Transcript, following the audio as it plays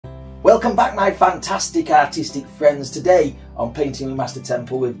Welcome back, my fantastic artistic friends. Today on Painting with Master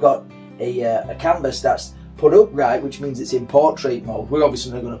Temple we've got a canvas that's put upright, which means it's in portrait mode. We're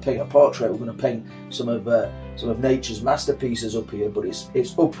obviously not going to paint a portrait, we're going to paint some of nature's masterpieces up here, but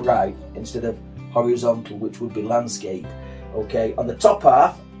it's upright instead of horizontal, which would be landscape. Okay, on the top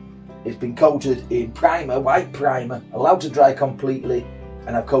half it's been coated in primer, white primer, allowed to dry completely,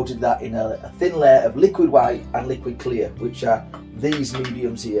 and I've coated that in a thin layer of liquid white and liquid clear, which are these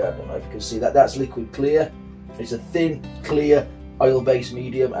mediums here. I don't know if you can see that. That's liquid clear. It's a thin, clear, oil-based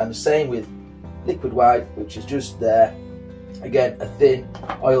medium, and the same with liquid white, which is just there. Again, a thin,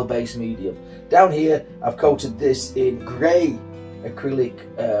 oil-based medium. Down here, I've coated this in grey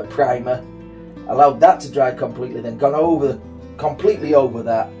acrylic primer, allowed that to dry completely, then gone completely over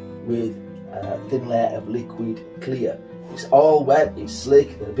that with a thin layer of liquid clear. It's all wet, it's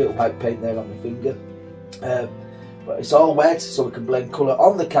slick, there's a bit of white paint there on my finger, but it's all wet, so we can blend colour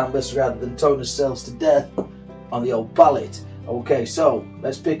on the canvas rather than tone ourselves to death on the old palette. Okay, so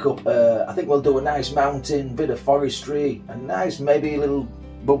let's pick up, I think we'll do a nice mountain, bit of forestry, a nice maybe a little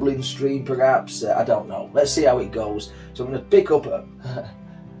bubbling stream perhaps, I don't know. Let's see how it goes. So I'm going to pick up a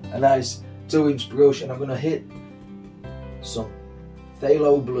nice 2-inch brush, and I'm going to hit some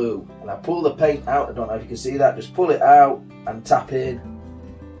phthalo blue, and I pull the paint out. I don't know if you can see that. Just pull it out and tap in.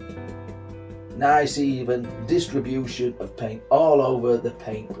 Nice even distribution of paint all over the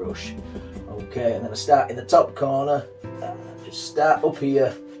paintbrush. Okay, and then I start in the top corner and just start up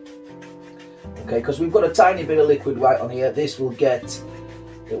here. Okay, because we've got a tiny bit of liquid white on here. This will get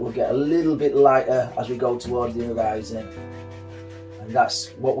a little bit lighter as we go towards the horizon, and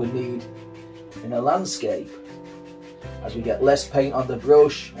that's what we need in a landscape. As we get less paint on the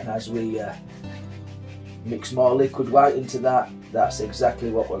brush and as we mix more liquid white into that, that's exactly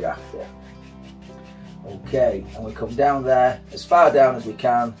what we're after. Okay, and we come down there, as far down as we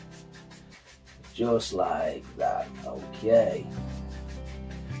can, just like that. Okay,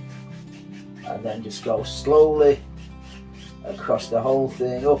 and then just go slowly across the whole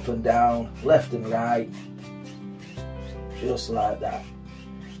thing, up and down, left and right, just like that.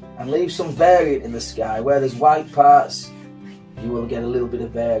 And leave some variant in the sky. Where there's white parts, you will get a little bit of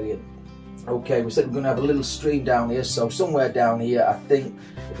variant. Okay, we said we're going to have a little stream down here, so somewhere down here, I think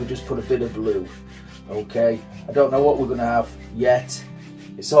if we just put a bit of blue. Okay, I don't know what we're going to have yet.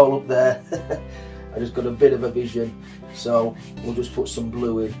 It's all up there. I just got a bit of a vision, so we'll just put some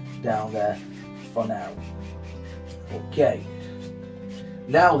blue in down there for now. Okay,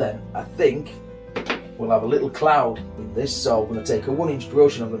 now then, I think we'll have a little cloud in this, so I'm going to take a 1-inch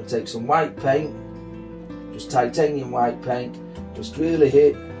brush and I'm going to take some white paint, just titanium white paint, just really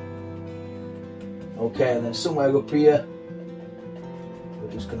hit. Okay, and then somewhere up here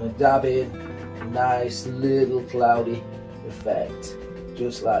we're just going to dab in a nice little cloudy effect,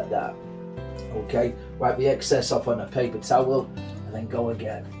 just like that. Okay, wipe the excess off on a paper towel and then go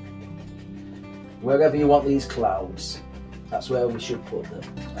again. Wherever you want these clouds, that's where we should put them.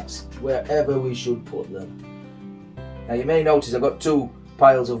 That's wherever we should put them. Now you may notice I've got 2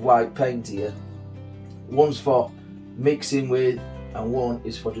 piles of white paint here. One's for mixing with and one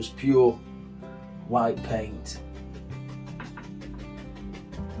is for just pure white paint.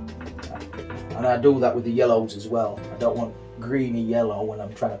 And I do that with the yellows as well. I don't want greeny yellow when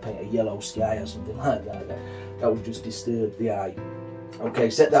I'm trying to paint a yellow sky or something like that. That would just disturb the eye. Okay,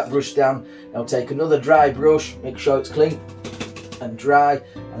 set that brush down. Now take another dry brush, make sure it's clean and dry,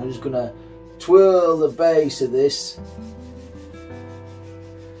 and I'm just going to twirl the base of these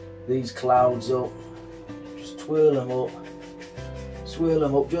clouds up. Just twirl them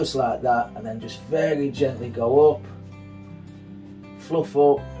up just like that, and then just very gently go up, fluff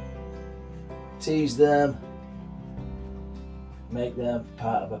up, tease them, make them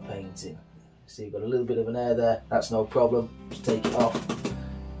part of a painting. See, you've got a little bit of an air there, that's no problem, just take it off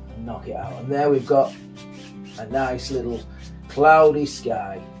and knock it out. And there we've got a nice little cloudy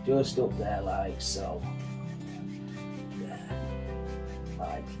sky, just up there like so. There,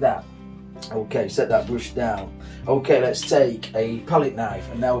 like that. Okay, set that brush down. Okay, let's take a palette knife,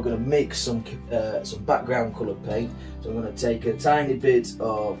 and now we're going to mix some background colour paint. So I'm going to take a tiny bit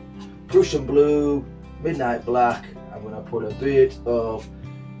of Prussian blue, midnight black. I'm going to put a bit of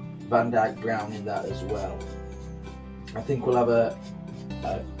Van Dyke brown in that as well. I think we'll have a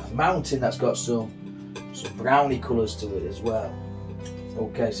mountain that's got some browny colours to it as well.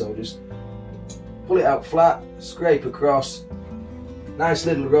 Okay, so just pull it out flat, scrape across, nice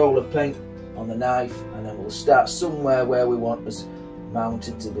little roll of paint on the knife, and then we'll start somewhere where we want this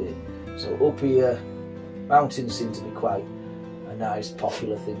mountain to be. So up here, mountains seem to be quite a nice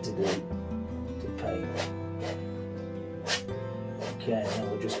popular thing to do, to paint. Okay, and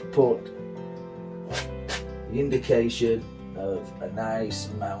we'll just put the indication of a nice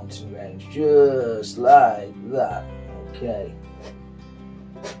mountain range, just like that. Okay.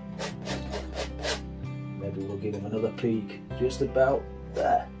 Maybe we'll give him another peak, just about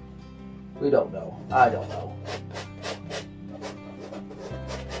there. We don't know. I don't know.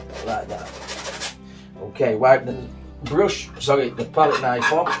 Like that. Okay, wipe the the palette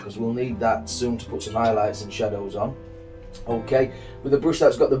knife off, because we'll need that soon to put some highlights and shadows on. Okay, with the brush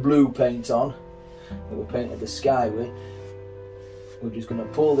that's got the blue paint on, that we painted the sky with, we're just going to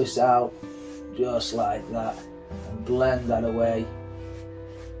pull this out, just like that, and blend that away.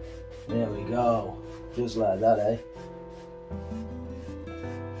 There we go, just like that, eh?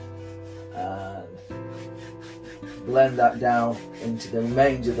 And blend that down into the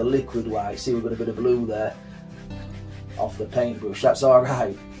remains of the liquid white. See, we've got a bit of blue there off the paintbrush. That's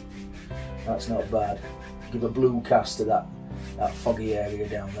alright, that's not bad. Give a blue cast to that foggy area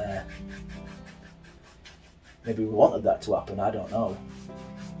down there. Maybe we wanted that to happen, I don't know.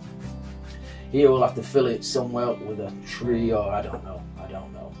 Here we'll have to fill it somewhere with a tree, or I don't know.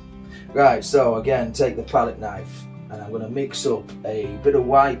 Right, so again, take the palette knife and I'm going to mix up a bit of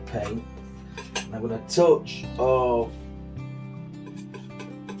white paint, and I'm going to touch of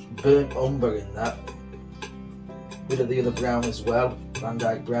burnt umber in that, bit of the other brown as well, Van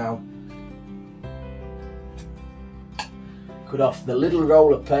Dyke brown. Cut off the little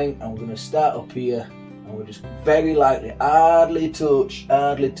roll of paint, and we're going to start up here, and we'll just very lightly, hardly touch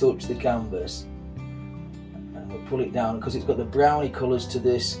the canvas, and we'll pull it down, because it's got the browny colours to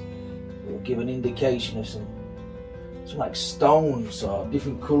this. It will give an indication of some like stones or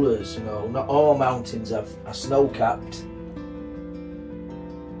different colours. You know, not all mountains are snow capped.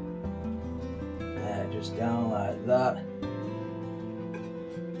 Yeah, just down like that.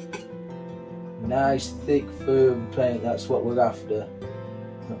 Nice thick firm paint, that's what we're after.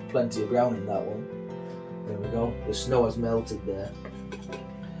 Got plenty of brown in that one. There we go, the snow has melted there.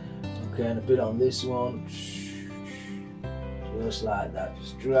 Okay, and a bit on this one, just like that,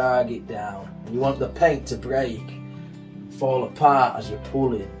 just drag it down. You want the paint to break, fall apart as you're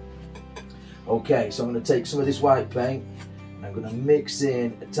pulling. Okay, so I'm going to take some of this white paint and I'm going to mix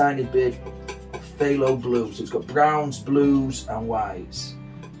in a tiny bit of phthalo blue. So it's got browns, blues and whites.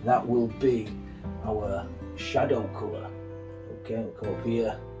 That will be our shadow colour. Okay, we'll come up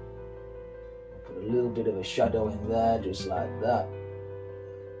here, put a little bit of a shadow in there, just like that.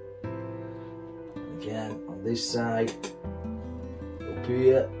 Again, on this side, up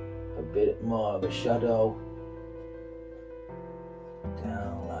here, a bit more of a shadow,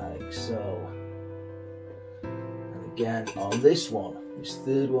 down like so. And again, on this one, this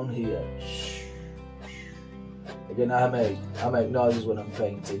third one here, again, I make noises when I'm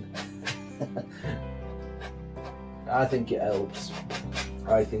painting. I think it helps.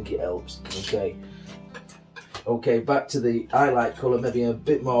 Okay. Okay, back to the highlight colour, maybe a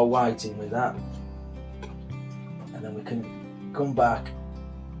bit more white in with that. And then we can come back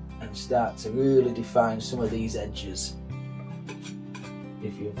and start to really define some of these edges.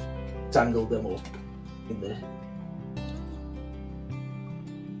 If you've tangled them up in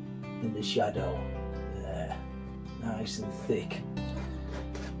the shadow. There. Nice and thick.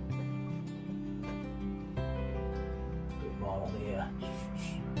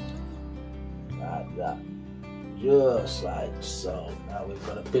 Like that, just like so. Now we've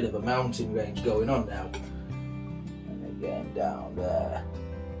got a bit of a mountain range going on now, and again down there.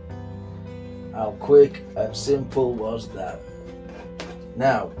 How quick and simple was that?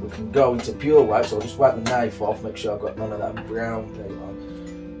 Now we can go into pure white, so I'll just wipe the knife off, make sure I've got none of that brown paint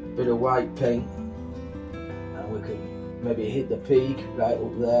on. Bit of white paint, and we can maybe hit the peak right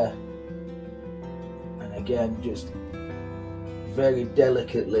up there, and again just very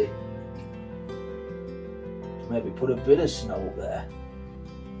delicately maybe put a bit of snow up there.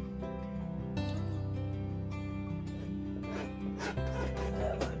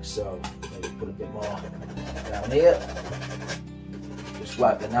 Yeah, like so. Maybe put a bit more down here. Just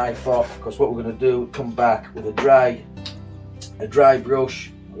wipe the knife off, because what we're going to do, come back with a dry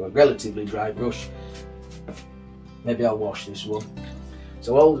brush, or a relatively dry brush. Maybe I'll wash this one.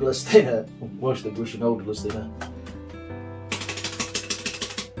 So odorless thinner, wash the brush in odorless thinner.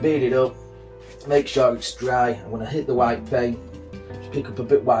 Beat it up. Make sure it's dry. I'm going to hit the white paint, just pick up a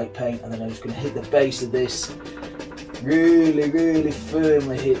bit of white paint, and then I'm just going to hit the base of this, really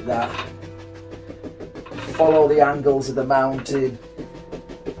firmly hit that. Follow the angles of the mountain.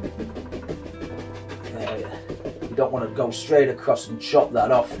 You don't want to go straight across and chop that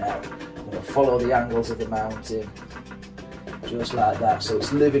off now. I'm going to follow the angles of the mountain, just like that, so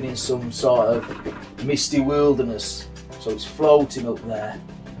it's living in some sort of misty wilderness. so it's floating up there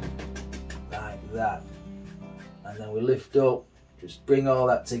like that, and then we lift up, just bring all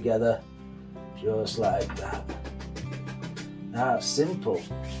that together just like that. That's simple.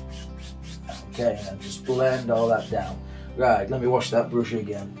 Okay, and then just blend all that down. Right, let me wash that brush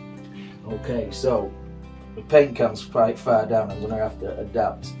again. Okay, so the paint can's quite far down. I'm going to have to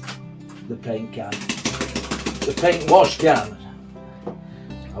adapt the paint can. The paint wash can.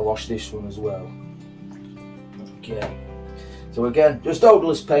 I wash this one as well. Okay, so again, just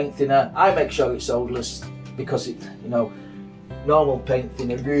odorless paint thinner. I make sure it's odorless because it, you know, normal paint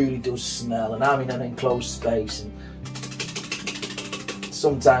thinner really does smell, and I'm in an enclosed space, and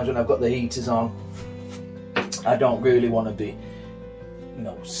sometimes when I've got the heaters on, I don't really want to be, you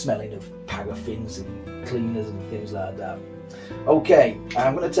know, smelling of paraffins and cleaners and things like that. Okay,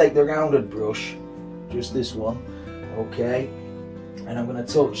 I'm going to take the rounded brush, just this one, okay, and I'm going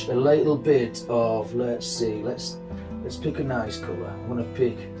to touch a little bit of, let's pick a nice colour. I'm going to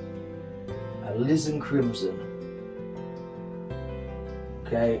pick a Alizarin Crimson.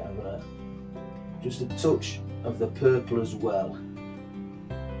 Okay, I'm going to just a touch of the purple as well.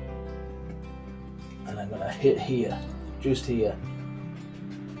 And I'm going to hit here, just here.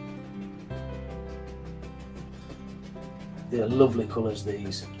 They're lovely colours,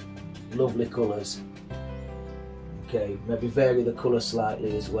 these. Lovely colours. Okay, maybe vary the colour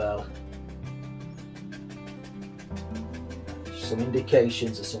slightly as well. Some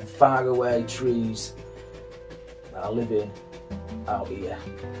indications of some faraway trees that are living out here.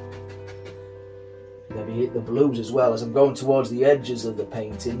 Maybe hit the blues as well. As I'm going towards the edges of the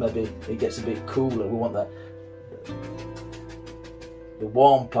painting, maybe it gets a bit cooler. We want the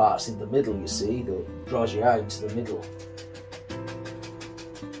warm parts in the middle, you see, that draws your eye into the middle.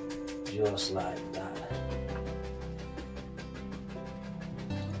 Just like that.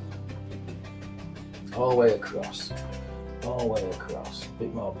 All the way across. All the way across. A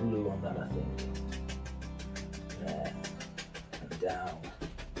bit more blue on that, I think. There. And down.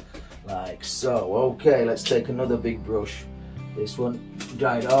 Like so. Okay, let's take another big brush. This one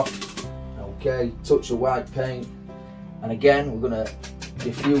dried off. Okay, touch of white paint. And again, we're going to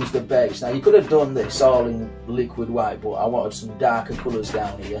diffuse the base. Now, you could have done this all in liquid white, but I wanted some darker colours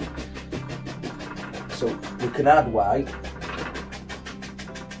down here. So we can add white,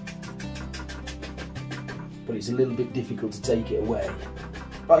 but it's a little bit difficult to take it away.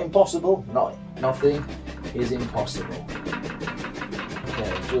 Not impossible, nothing is impossible.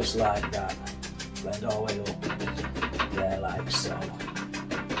 Okay, just like that. Blend all the way up, there, like so.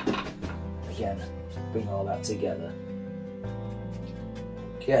 Again, bring all that together.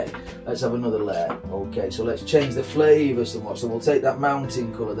 Okay, let's have another layer. Okay, so let's change the flavour somewhat. So we'll take that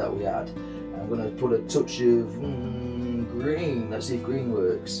mountain colour that we had. I'm going to put a touch of green. Let's see if green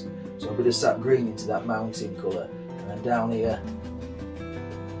works. So a bit of sap green into that mountain colour. And then down here.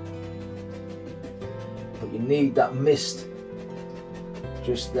 But you need that mist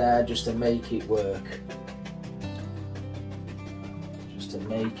just there, just to make it work. Just to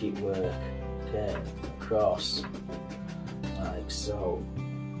make it work. Okay, across. Like so.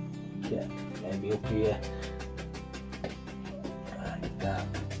 Okay, maybe up here. Like that.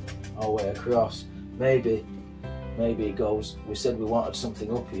 All the way across. Maybe it goes, we said we wanted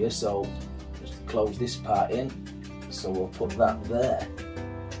something up here, so just close this part in. So we'll put that there.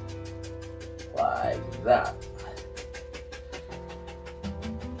 Like that.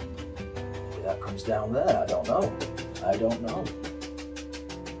 Maybe that comes down there, I don't know. I don't know.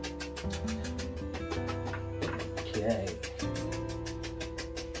 Okay.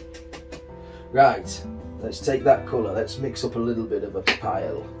 Right, let's take that colour, let's mix up a little bit of a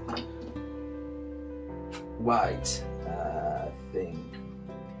pile. White, I think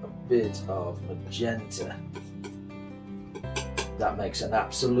a bit of magenta. That makes an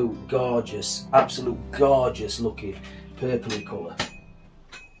absolute gorgeous looking purpley colour.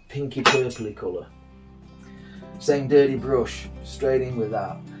 Pinky purpley colour. Same dirty brush, straight in with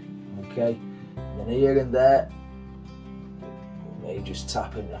that. Okay, and then here and there, we may just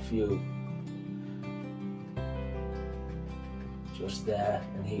tap in a few. Just there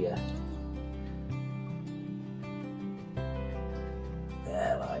and here.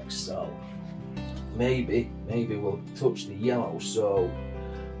 There, like so. Maybe we'll touch the yellow, so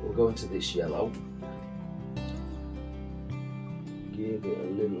we'll go into this yellow. Give it a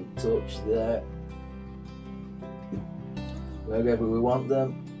little touch there. Wherever we want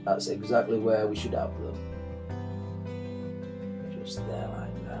them, that's exactly where we should have them. Just there,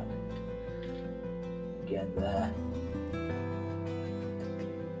 like that. Again there.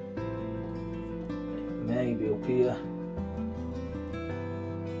 Maybe up here.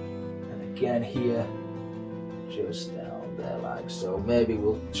 And again here. just down there like so. Maybe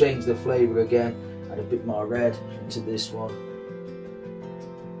we'll change the flavour again, add a bit more red into this one.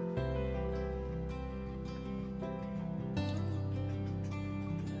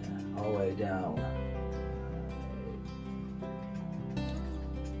 Yeah, all the way down.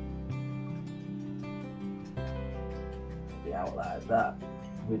 Maybe out like that.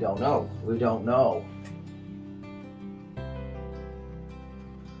 We don't know. We don't know.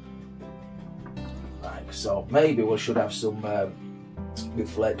 So maybe we should have some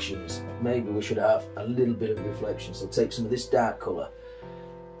reflections. Maybe we should have a little bit of reflection. So take some of this dark colour,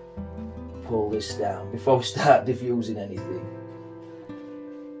 pull this down before we start diffusing anything.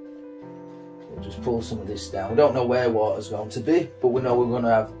 We'll just pull some of this down. We don't know where water's going to be, but we know we're going to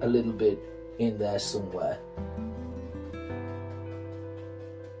have a little bit in there somewhere.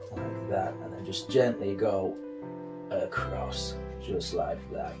 Like that, and then just gently go across, just like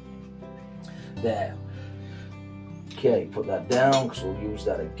that. There. Okay, put that down because we'll use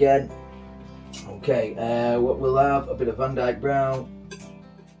that again. Okay, what we'll have, a bit of Van Dyke brown.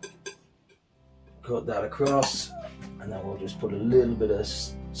 Cut that across, and then we'll just put a little bit of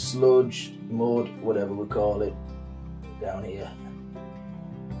sludge, mud, whatever we call it, down here.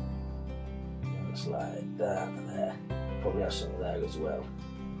 Just like that, and there. Probably have some there as well.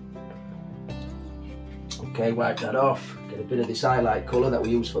 Okay, wipe that off. Get a bit of this highlight colour that we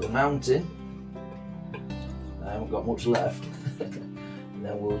use for the mountain. I haven't got much left. And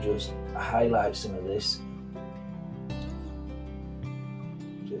then we'll just highlight some of this.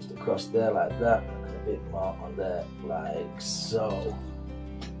 Just across there like that, and a bit more on there like so.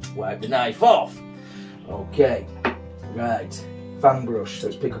 Wipe the knife off. Okay, right. Fan brush,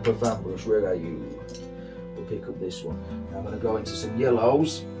 let's pick up a fan brush. Where are you? We'll pick up this one. Now I'm going to go into some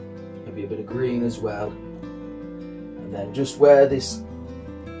yellows, maybe a bit of green as well. And then just where this,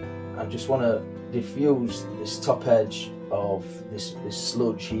 I just want to diffuse this top edge of this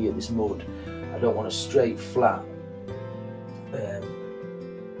sludge here, this mud. I don't want a straight flat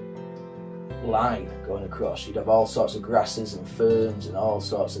line going across. You'd have all sorts of grasses and ferns and all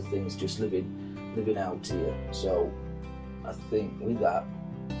sorts of things just living out here. So I think with that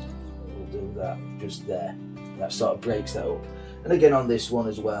we'll do that just there. That sort of breaks that up. And again on this one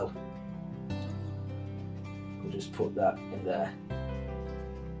as well, we'll just put that in there.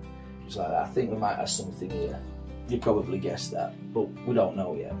 Like that. I think we might have something here. You probably guessed that, but we don't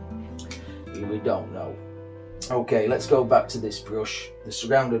know yet. We don't know. Okay, let's go back to this brush, the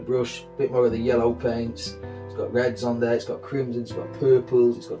surrounded brush. A bit more of the yellow paints. It's got reds on there, it's got crimsons, it's got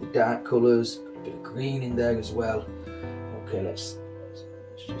purples, it's got the dark colours, a bit of green in there as well. Okay, let's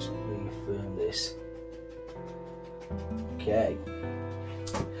just refirm this. Okay,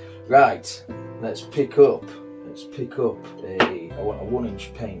 right, let's pick up I want a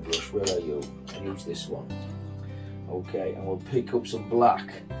 1-inch paintbrush. Where are you? I'll use this one. Okay, and we'll pick up some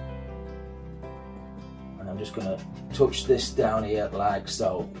black. And I'm just going to touch this down here like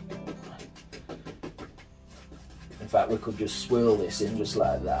so. In fact, we could just swirl this in just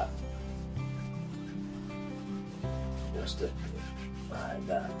like that. Just like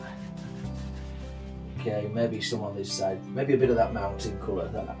that. Okay, maybe some on this side. Maybe a bit of that mountain colour.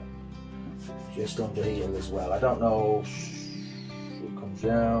 That just under here as well. I don't know. It comes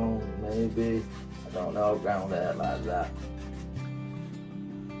down, maybe. I don't know. Round there like that.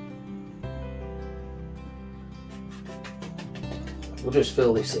 We'll just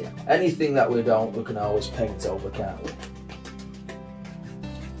fill this in. Anything that we don't, we can always paint over, can't we?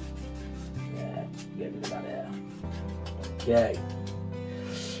 Yeah, get rid of that there. Okay.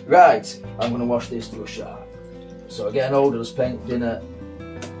 Right, I'm going to wash this brush off. So I get an odorless paint thinner,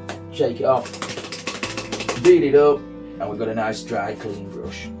 shake it off, beat it up, and we've got a nice dry clean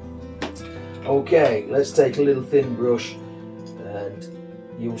brush. Okay, let's take a little thin brush and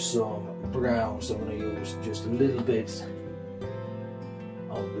use some brown. So I'm going to use just a little bit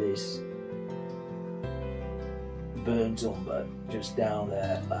of this burnt umber just down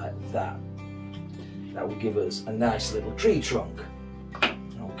there like that. That will give us a nice little tree trunk.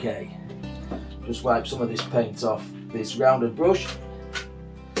 Okay, just wipe some of this paint off this rounded brush.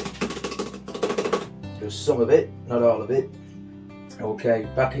 Just some of it, not all of it. Okay,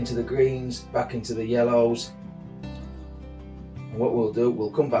 back into the greens, back into the yellows. And what we'll do,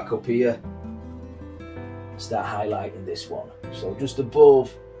 we'll come back up here and start highlighting this one. So just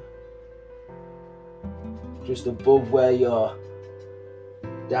above where your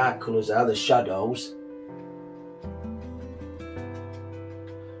dark colours are, the shadows,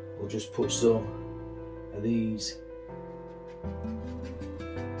 we'll just put some of these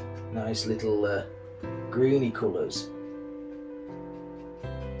nice little greeny colours.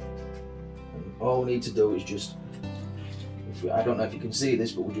 And all we need to do is just I don't know if you can see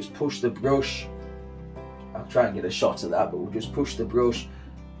this, but we'll just push the brush. I'll try and get a shot of that, but we'll just push the brush,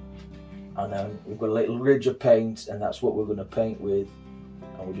 and then we've got a little ridge of paint, and that's what we're going to paint with,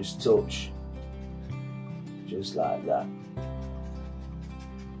 and we'll just touch, just like that.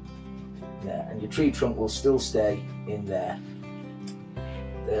 There, and your tree trunk will still stay in there.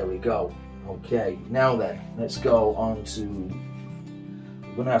 There we go. Okay, now then, let's go on to,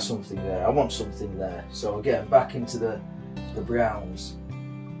 we're going to have something there. I want something there. So again, back into the browns.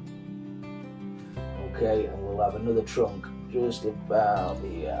 Okay, and we'll have another trunk just about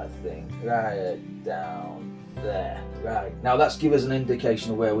here, I think. Right down there. Right, now that's give us an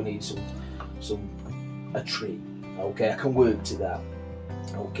indication of where we need a tree. Okay, I can work to that.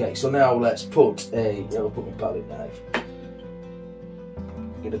 Okay, so now let's put I'll put my palette knife.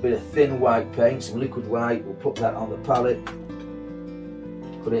 Get a bit of thin white paint, some liquid white, we'll put that on the palette,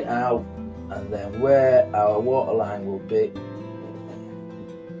 put it out, and then where our waterline will be,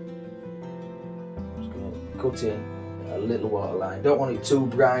 just going to cut in a little waterline. Don't want it too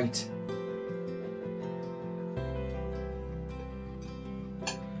bright.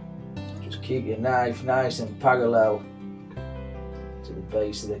 Just keep your knife nice and parallel to the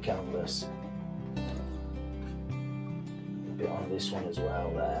base of the canvas. A bit on this one as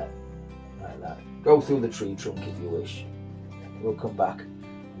well there, like that. Go through the tree trunk if you wish. We'll come back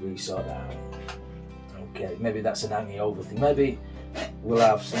and resort that out. Okay, maybe that's an hanging over thing. Maybe we'll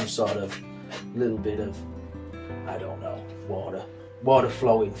have some sort of little bit of, I don't know, water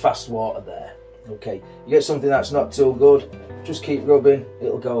flowing, fast water there. Okay, you get something that's not too good, just keep rubbing,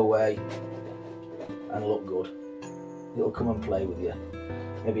 it'll go away and look good. It'll come and play with you.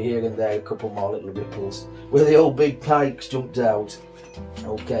 Maybe here and there a couple more little ripples where the old big pikes jumped out.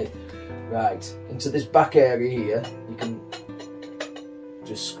 Okay, right, into this back area here, you can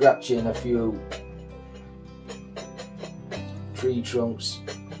just scratch in a few tree trunks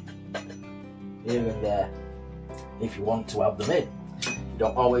here and there if you want to have them in. You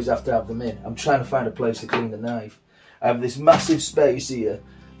don't always have to have them in. I'm trying to find a place to clean the knife. I have this massive space here,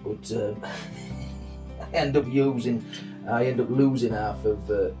 but I end up losing half of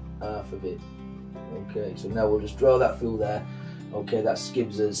it. Okay, so now we'll just draw that through there. Okay, that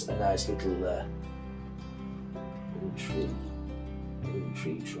gives us a nice little tree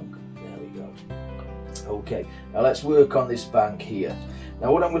trunk. There we go. Okay, now let's work on this bank here.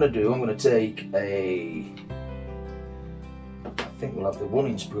 Now what I'm going to do, I'm going to take I think we'll have the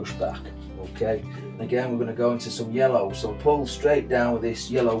 1-inch brush back. Okay, and again we're going to go into some yellow. So pull straight down with this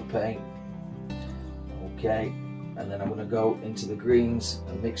yellow paint. Okay, and then I'm going to go into the greens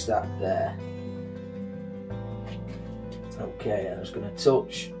and mix that there. Okay, and I'm just going to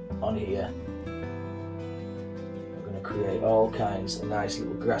touch on here. I'm going to create all kinds of nice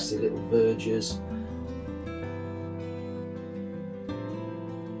little grassy little verges.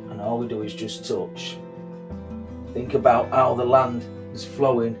 And all we do is just touch. Think about how the land is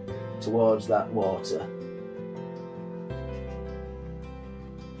flowing towards that water.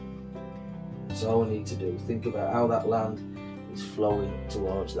 That's all we need to do. Think about how that land is flowing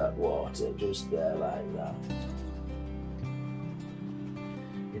towards that water, just there like that.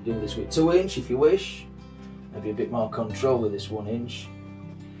 You do this with 2-inch if you wish. Maybe a bit more control with this 1-inch.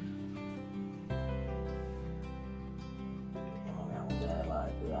 Around there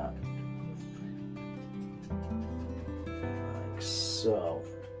like that. Like so.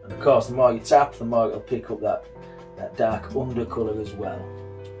 And of course, the more you tap, the more it'll pick up that dark undercolour as well.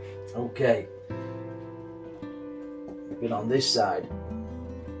 Okay. Been on this side.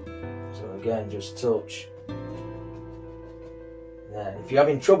 So again, just touch. Then, if you're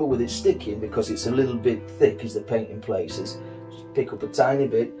having trouble with it sticking because it's a little bit thick as the paint in places, just pick up a tiny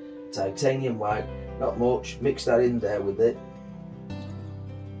bit, titanium white, not much, mix that in there with it.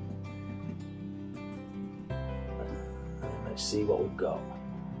 And let's see what we've got.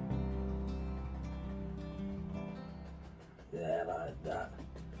 There, like that.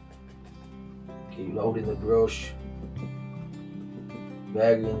 Keep loading the brush,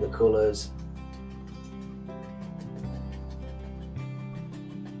 varying the colours.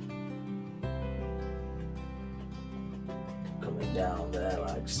 Coming down there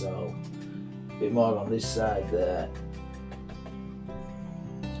like so. A bit more on this side there.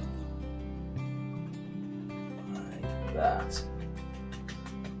 Like that.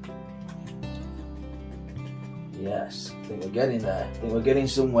 Yes, I think we're getting there. I think we're getting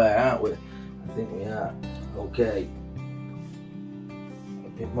somewhere, aren't we? I think we are. Okay. A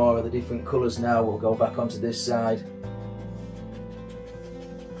bit more of the different colours now. We'll go back onto this side.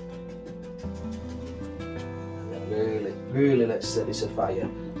 And then really let's set this afire.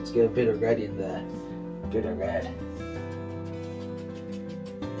 Let's get a bit of red in there. A bit of red.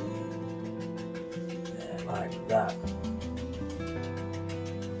 like that.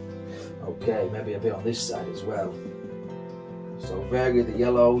 Okay, maybe a bit on this side as well. So vary the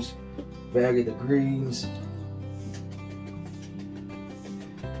yellows, vary the greens.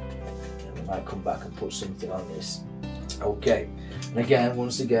 And we might come back and put something on this. Okay, and again,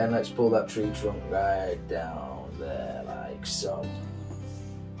 once again, let's pull that tree trunk right down there like so.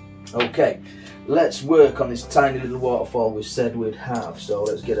 Okay, let's work on this tiny little waterfall we said we'd have. So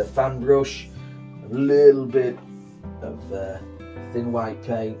let's get a fan brush, a little bit of thin white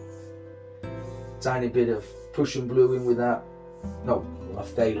paint, tiny bit of Prussian blue in with that. No, a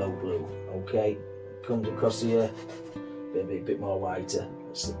phthalo blue. Okay, comes across here, maybe a bit more whiter.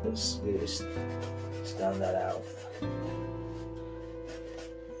 Let's really stand that out.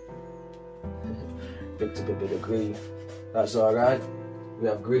 Picked up a bit of green. That's all right. We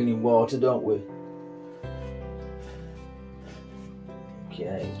have green in water, don't we?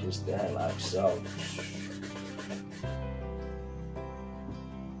 Okay, just there like so.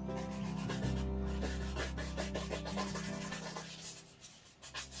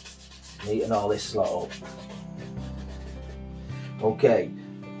 Neaten all this lot up. Okay,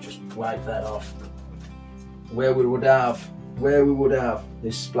 just wipe that off. Where we would have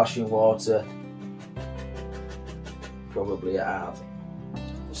this splashing water, probably have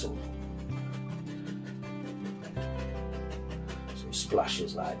some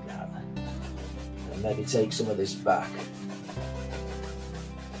splashes like that, and maybe take some of this back.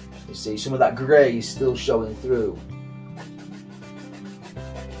 You see, some of that grey is still showing through.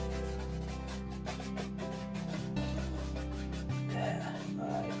 There,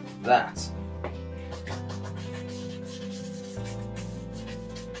 like that.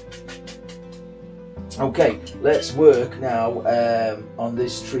 Okay, let's work now on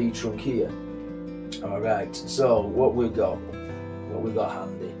this tree trunk here. Alright, so what we got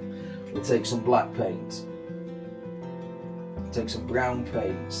handy. We'll take some black paint. Take some brown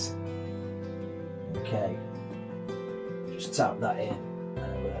paints. Okay. Just tap that in. And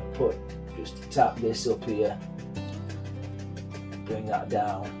I'm going to just tap this up here. Bring that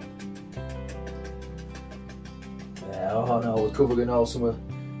down. Yeah, oh no, we're covering all some of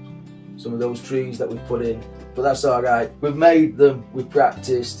those trees that we've put in, but that's all right. We've made them, we've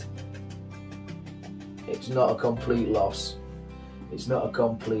practiced. It's not a complete loss. It's not a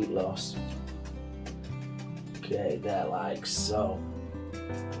complete loss. Okay, there like so.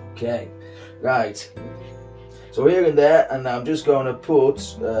 Okay, right. So here and there, and I'm just going to put,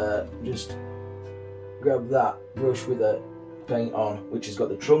 just grab that brush with the paint on, which has got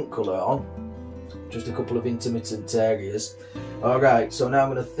the trunk colour on. Just a couple of intermittent areas. Alright, so now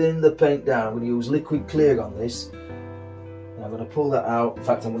I'm going to thin the paint down. I'm going to use liquid clear on this. And I'm going to pull that out. In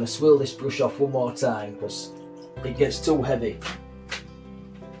fact, I'm going to swill this brush off one more time because it gets too heavy.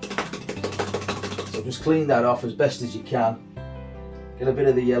 So just clean that off as best as you can. Get a bit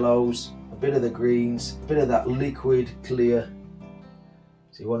of the yellows, a bit of the greens, a bit of that liquid clear.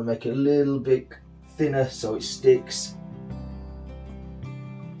 So you want to make it a little bit thinner so it sticks.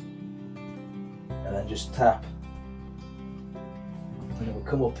 And then just tap, and it will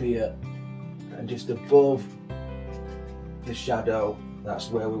come up here, and just above the shadow, that's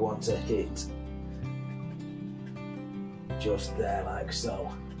where we want to hit, just there like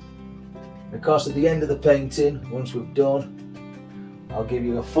so. And of course, at the end of the painting, once we've done, I'll give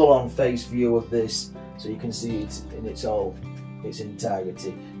you a full-on face view of this so you can see it in its entirety.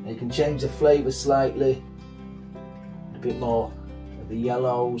 And you can change the flavour slightly, a bit more of the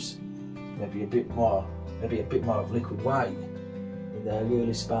yellows, maybe a bit more of liquid white in there,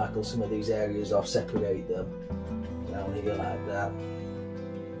 really sparkle some of these areas off, separate them down here like that.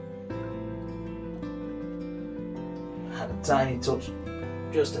 Add a tiny touch,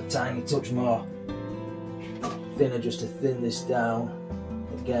 just a tiny touch more thinner, just to thin this down.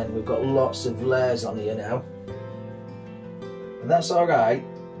 Again, we've got lots of layers on here now, and that's alright,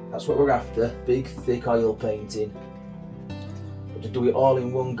 that's what we're after, big thick oil painting. To do it all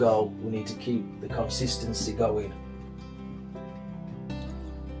in one go, we need to keep the consistency going.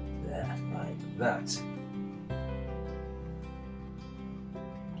 There, like that.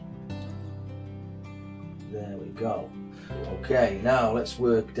 There we go. Okay, now let's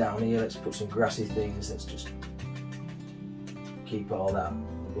work down here. Let's put some grassy things. Let's just keep all that,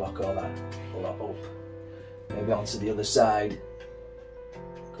 block all that up. Maybe onto the other side.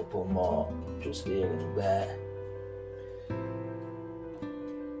 A couple more, just here and there.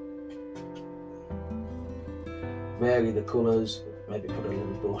 Vary the colours, maybe put a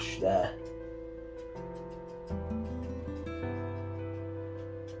little bush there.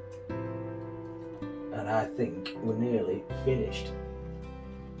 And I think we're nearly finished.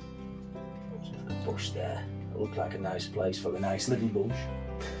 bush there. It looked like a nice place for a nice little bush,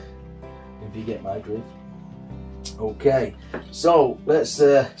 if you get my drift. Okay, so let's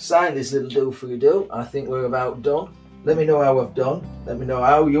sign this little do-for-you-do. I think we're about done. Let me know how I've done. Let me know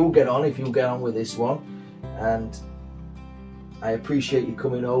how you'll get on, if you'll get on with this one. And I appreciate you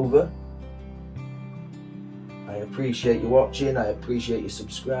coming over. I appreciate you watching. I appreciate you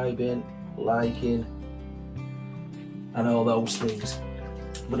subscribing, liking, and all those things.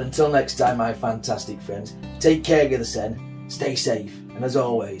 But until next time, my fantastic friends, take care of yourself, stay safe, and as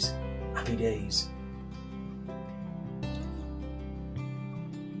always, happy days.